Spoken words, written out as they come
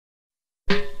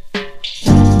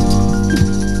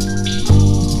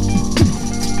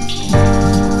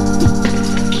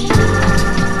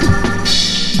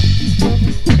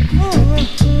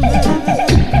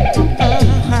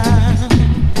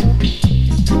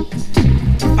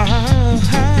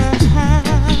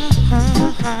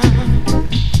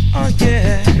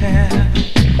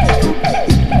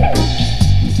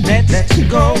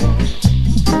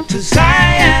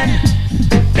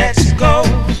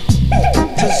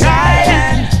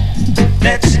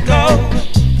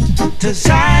to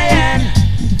Zion.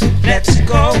 Let's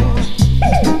go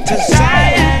to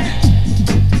Zion.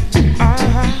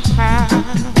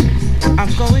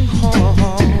 I'm going home.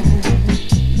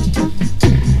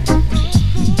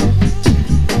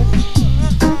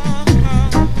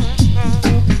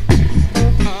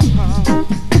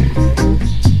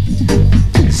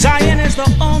 Zion is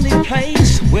the only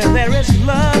place where there is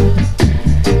love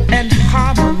and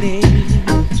harmony.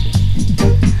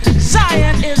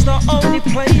 Zion is the only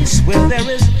place where there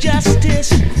is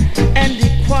justice and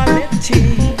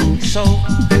equality. So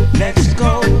let's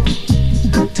go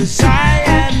to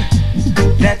Zion.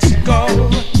 Let's go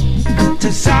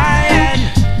to Zion.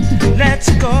 Let's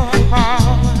go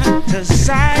to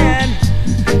Zion.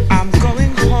 I'm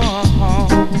going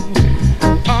home.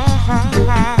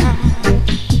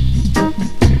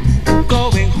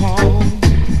 Going home.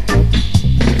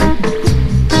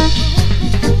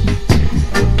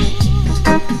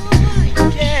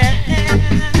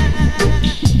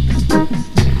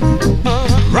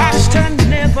 Rasta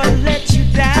never let you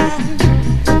down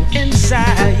in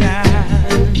Zion.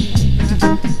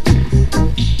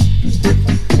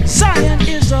 Zion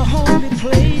is a holy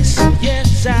place, yes,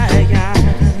 Zion.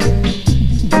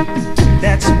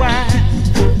 That's why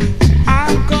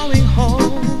I'm going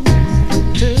home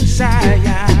to Zion.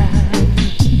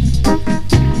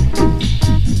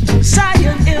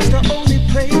 Zion is the only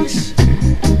place,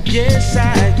 yes,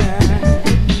 Zion,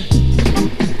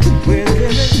 where there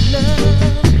is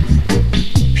love,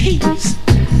 peace,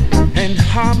 and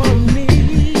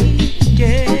harmony,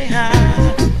 yeah,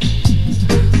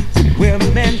 where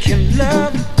men can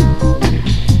love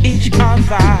each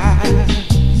other.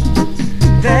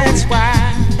 That's why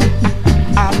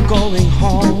I'm going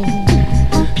home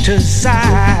to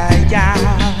Zion.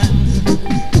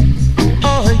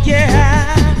 Oh yeah.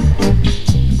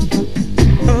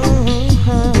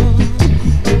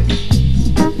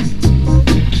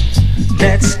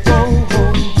 Let's go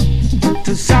home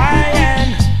to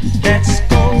Zion. Let's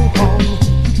go home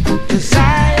to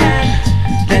Zion.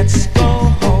 Let's go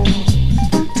home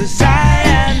to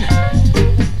Zion.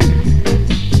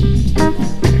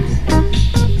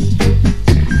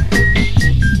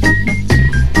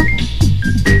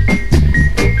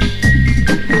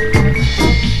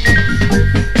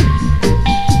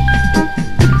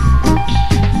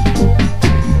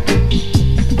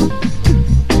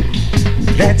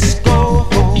 Let's go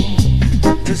home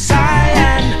to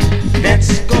Zion.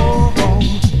 Let's go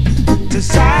home to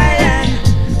Zion.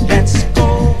 Let's go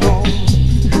home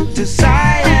to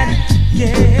Zion.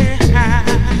 Yeah.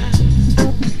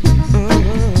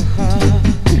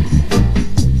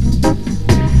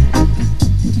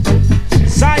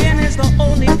 Zion is the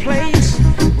only place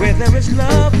where there is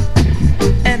love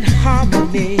and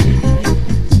harmony.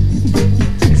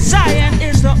 Zion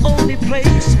is the only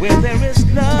place where there is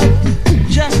love,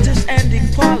 justice and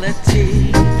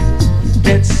equality.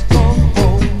 Let's go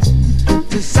home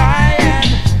to Zion.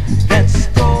 Let's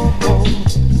go home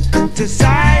to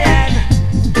Zion.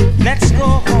 Let's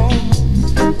go home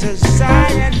to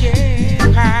Zion,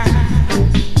 yeah.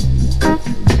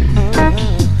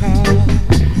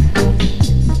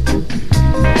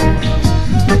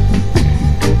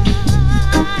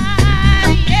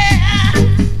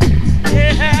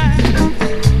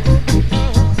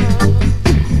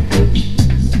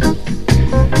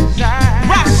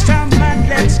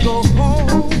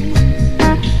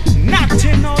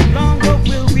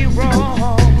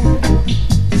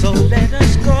 Let us